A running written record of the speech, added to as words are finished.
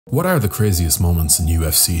What are the craziest moments in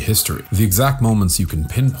UFC history? The exact moments you can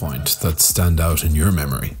pinpoint that stand out in your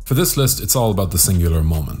memory. For this list, it's all about the singular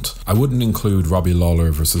moment. I wouldn't include Robbie Lawler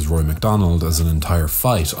versus Roy McDonald as an entire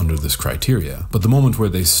fight under this criteria, but the moment where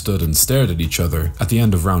they stood and stared at each other at the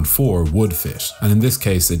end of round 4 would fit, and in this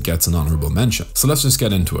case it gets an honourable mention. So let's just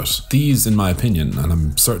get into it. These, in my opinion, and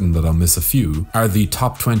I'm certain that I'll miss a few, are the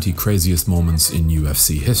top 20 craziest moments in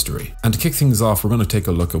UFC history. And to kick things off, we're going to take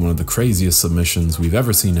a look at one of the craziest submissions we've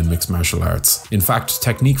ever seen in mixed martial arts. In fact,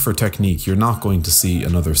 technique for technique, you're not going to see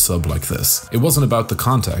another sub like this. It wasn't about the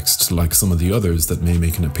context like some of the others that may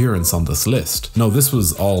make an appearance on this list. No, this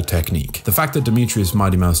was all technique. The fact that Demetrius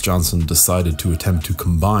Mighty Mouse Johnson decided to attempt to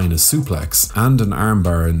combine a suplex and an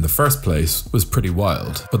armbar in the first place was pretty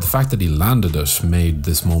wild, but the fact that he landed it made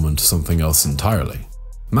this moment something else entirely.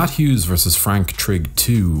 Matt Hughes versus Frank Trigg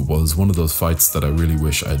 2 was one of those fights that I really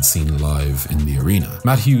wish I'd seen live in the arena.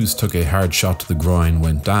 Matt Hughes took a hard shot to the groin,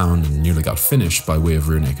 went down and nearly got finished by way of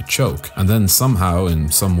rear naked choke, and then somehow, in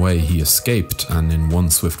some way, he escaped and in one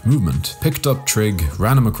swift movement, picked up Trigg,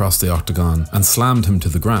 ran him across the octagon and slammed him to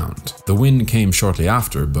the ground. The win came shortly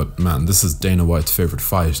after, but man, this is Dana White's favourite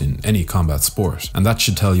fight in any combat sport, and that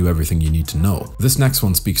should tell you everything you need to know. This next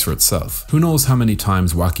one speaks for itself. Who knows how many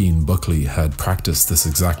times Joaquin Buckley had practiced this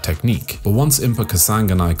exact technique, but once Impa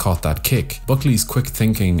Kasanganay caught that kick, Buckley's quick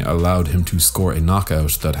thinking allowed him to score a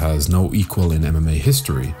knockout that has no equal in MMA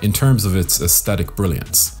history in terms of its aesthetic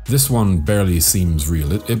brilliance. This one barely seems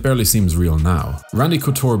real. It barely seems real now. Randy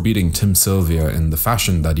Couture beating Tim Sylvia in the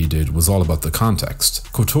fashion that he did was all about the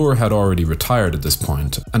context. Couture had already retired at this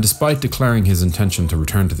point, and despite declaring his intention to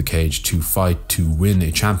return to the cage to fight to win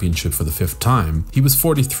a championship for the 5th time, he was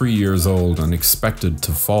 43 years old and expected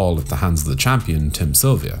to fall at the hands of the champion, Tim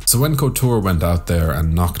Sylvia. So when Couture went out there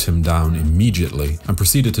and knocked him down immediately and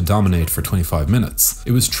proceeded to dominate for 25 minutes,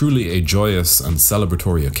 it was truly a joyous and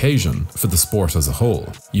celebratory occasion for the sport as a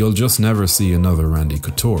whole. You'll just never see another Randy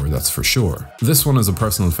Couture, that's for sure. This one is a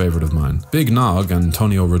personal favourite of mine. Big Nog,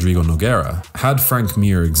 Antonio Rodrigo Nogueira, had Frank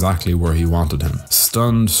Mir exactly where he wanted him.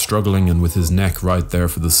 Stunned, struggling and with his neck right there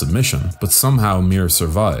for the submission, but somehow Mir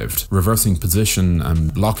survived, reversing position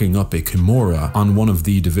and locking up a Kimura on one of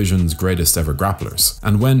the division's greatest ever grapplers.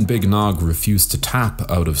 And when Big Nog refused to tap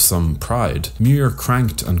out of some pride, Mir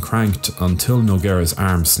cranked and cranked until Nogueira's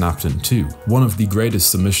arm snapped in two. One of the greatest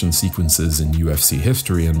submission sequences in UFC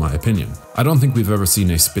history in my opinion. I don't think we've ever seen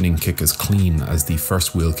a spinning kick as clean as the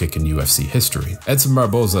first wheel kick in UFC history. Edson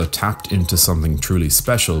Barboza tapped into something truly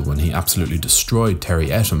special when he absolutely destroyed Terry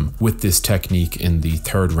Etim with this technique in the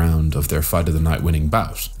 3rd round of their Fight of the Night winning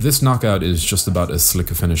bout. This knockout is just about as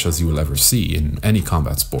slick a finish as you will ever see in any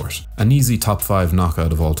combat sport. An easy top 5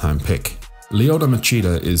 knockout of all time pick. Lyoto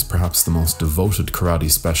Machida is perhaps the most devoted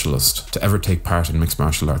karate specialist to ever take part in mixed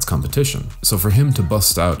martial arts competition, so for him to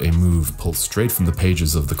bust out a move pulled straight from the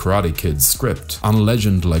pages of the Karate Kid's script on a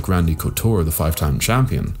legend like Randy Couture, the 5-time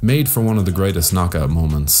champion, made for one of the greatest knockout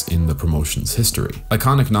moments in the promotion's history.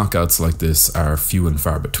 Iconic knockouts like this are few and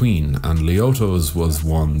far between, and Lyoto's was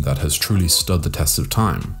one that has truly stood the test of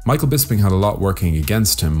time. Michael Bisping had a lot working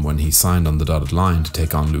against him when he signed on the dotted line to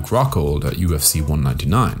take on Luke Rockhold at UFC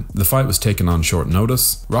 199. The fight was taken on short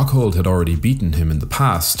notice. Rockhold had already beaten him in the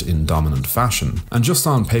past in dominant fashion, and just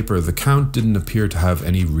on paper the Count didn't appear to have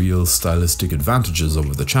any real stylistic advantages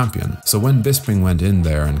over the champion. So when Bisping went in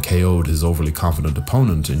there and KO'd his overly confident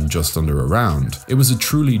opponent in just under a round, it was a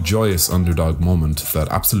truly joyous underdog moment that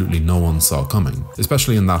absolutely no one saw coming,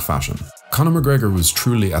 especially in that fashion. Conor McGregor was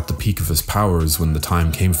truly at the peak of his powers when the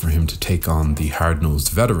time came for him to take on the hard-nosed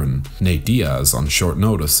veteran, Nate Diaz, on short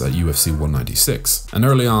notice at UFC 196. And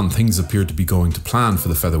early on, things appeared to be going to plan for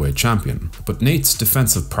the featherweight champion, but Nate's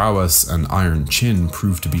defensive prowess and iron chin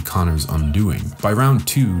proved to be Conor's undoing. By round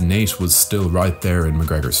 2, Nate was still right there in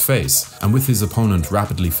McGregor's face, and with his opponent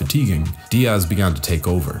rapidly fatiguing, Diaz began to take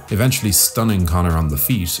over, eventually stunning Conor on the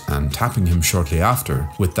feet and tapping him shortly after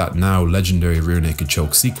with that now legendary rear naked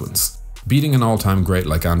choke sequence. Beating an all-time great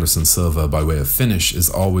like Anderson Silva by way of finish is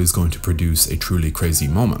always going to produce a truly crazy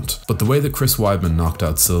moment, but the way that Chris Weidman knocked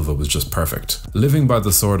out Silva was just perfect. Living by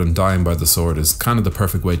the sword and dying by the sword is kind of the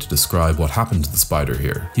perfect way to describe what happened to the Spider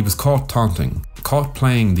here. He was caught taunting, caught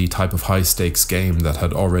playing the type of high-stakes game that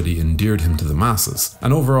had already endeared him to the masses,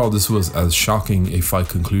 and overall this was as shocking a fight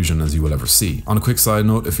conclusion as you will ever see. On a quick side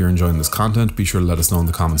note, if you're enjoying this content, be sure to let us know in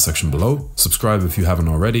the comments section below, subscribe if you haven't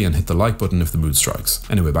already, and hit the like button if the mood strikes.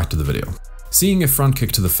 Anyway, back to the video. Seeing a front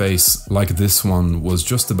kick to the face like this one was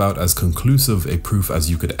just about as conclusive a proof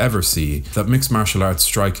as you could ever see that mixed martial arts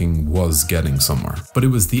striking was getting somewhere. But it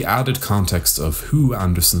was the added context of who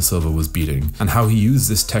Anderson Silva was beating and how he used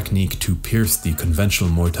this technique to pierce the conventional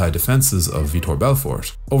Muay Thai defenses of Vitor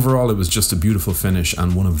Belfort. Overall, it was just a beautiful finish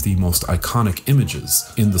and one of the most iconic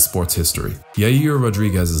images in the sport's history. Yair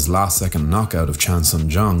Rodriguez's last second knockout of Chan Sung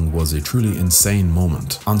Jung was a truly insane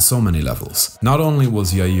moment on so many levels. Not only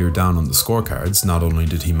was Yair down on the scorecards, not only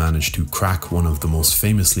did he manage to crack one of the most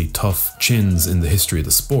famously tough chins in the history of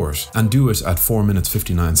the sport and do it at 4 minutes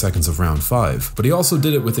 59 seconds of round 5, but he also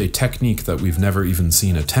did it with a technique that we've never even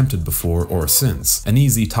seen attempted before or since, an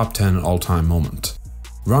easy top 10 all-time moment.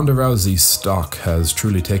 Ronda Rousey's stock has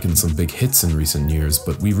truly taken some big hits in recent years,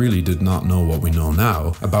 but we really did not know what we know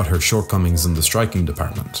now about her shortcomings in the striking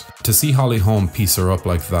department. To see Holly Holm piece her up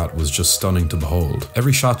like that was just stunning to behold.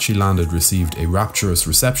 Every shot she landed received a rapturous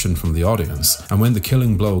reception from the audience, and when the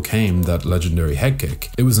killing blow came, that legendary head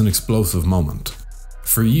kick, it was an explosive moment.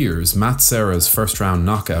 For years, Matt Serra's first-round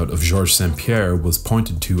knockout of Georges St-Pierre was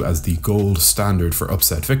pointed to as the gold standard for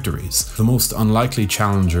upset victories. The most unlikely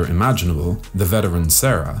challenger imaginable, the veteran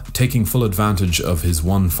Serra, taking full advantage of his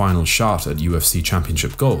one final shot at UFC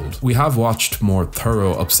Championship gold. We have watched more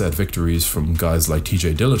thorough upset victories from guys like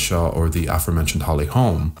TJ Dillashaw or the aforementioned Holly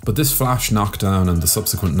Holm, but this flash knockdown and the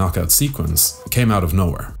subsequent knockout sequence came out of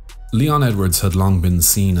nowhere. Leon Edwards had long been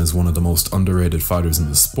seen as one of the most underrated fighters in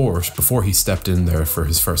the sport before he stepped in there for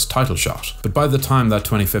his first title shot. But by the time that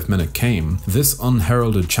 25th minute came, this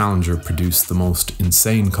unheralded challenger produced the most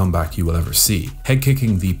insane comeback you will ever see,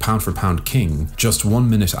 head-kicking the pound-for-pound king just 1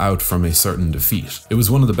 minute out from a certain defeat. It was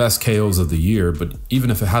one of the best KOs of the year, but even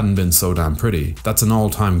if it hadn't been so damn pretty, that's an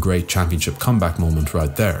all-time great championship comeback moment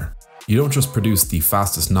right there. You don't just produce the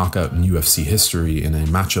fastest knockout in UFC history in a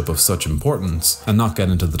matchup of such importance and not get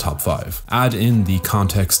into the top 5. Add in the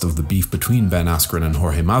context of the beef between Ben Askren and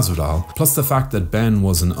Jorge Masvidal, plus the fact that Ben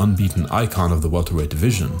was an unbeaten icon of the welterweight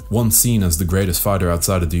division, once seen as the greatest fighter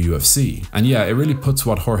outside of the UFC, and yeah, it really puts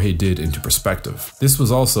what Jorge did into perspective. This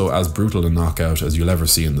was also as brutal a knockout as you'll ever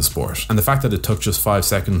see in the sport, and the fact that it took just 5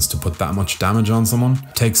 seconds to put that much damage on someone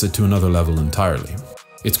takes it to another level entirely.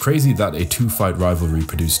 It's crazy that a 2-fight rivalry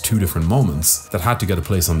produced 2 different moments that had to get a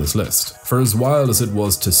place on this list. For as wild as it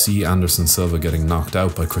was to see Anderson Silva getting knocked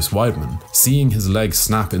out by Chris Weidman, seeing his leg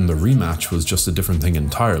snap in the rematch was just a different thing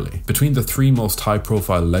entirely. Between the 3 most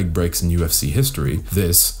high-profile leg breaks in UFC history,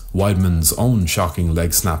 this, Weidman's own shocking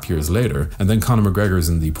leg snap years later, and then Conor McGregor's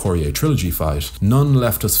in the Poirier trilogy fight, none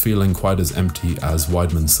left us feeling quite as empty as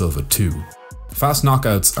Weidman-Silva 2. Fast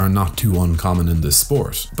knockouts are not too uncommon in this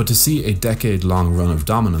sport, but to see a decade-long run of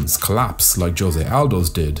dominance collapse like Jose Aldo's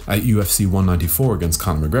did at UFC 194 against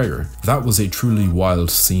Conor McGregor, that was a truly wild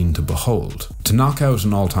scene to behold. To knock out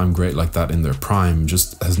an all-time great like that in their prime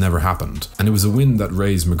just has never happened, and it was a win that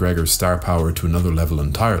raised McGregor's star power to another level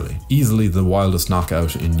entirely, easily the wildest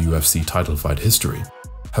knockout in UFC title fight history.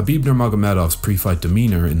 Khabib Nurmagomedov's pre-fight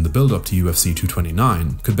demeanour in the build-up to UFC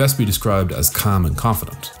 229 could best be described as calm and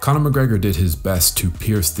confident. Conor McGregor did his best to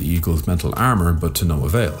pierce the Eagle's mental armour, but to no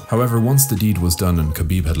avail. However, once the deed was done and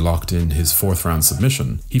Khabib had locked in his 4th round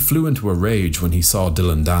submission, he flew into a rage when he saw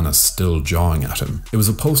Dylan Danis still jawing at him. It was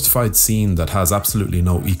a post-fight scene that has absolutely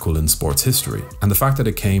no equal in sports history, and the fact that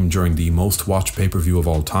it came during the most watched pay-per-view of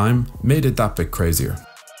all time made it that bit crazier.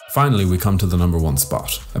 Finally, we come to the number 1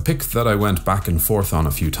 spot, a pick that I went back and forth on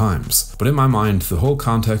a few times, but in my mind, the whole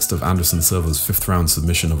context of Anderson Silva's 5th round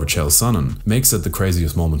submission over Chael Sonnen makes it the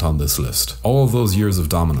craziest moment on this list. All of those years of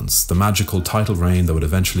dominance, the magical title reign that would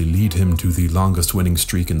eventually lead him to the longest winning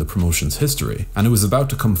streak in the promotion's history, and it was about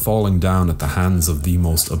to come falling down at the hands of the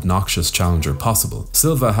most obnoxious challenger possible.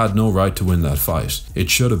 Silva had no right to win that fight, it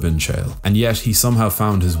should have been Chael, and yet he somehow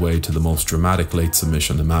found his way to the most dramatic late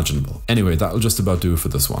submission imaginable. Anyway, that'll just about do it for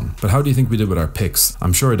this one. But how do you think we did with our picks?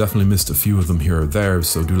 I'm sure I definitely missed a few of them here or there,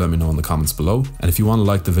 so do let me know in the comments below. And if you want to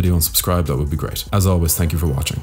like the video and subscribe, that would be great. As always, thank you for watching.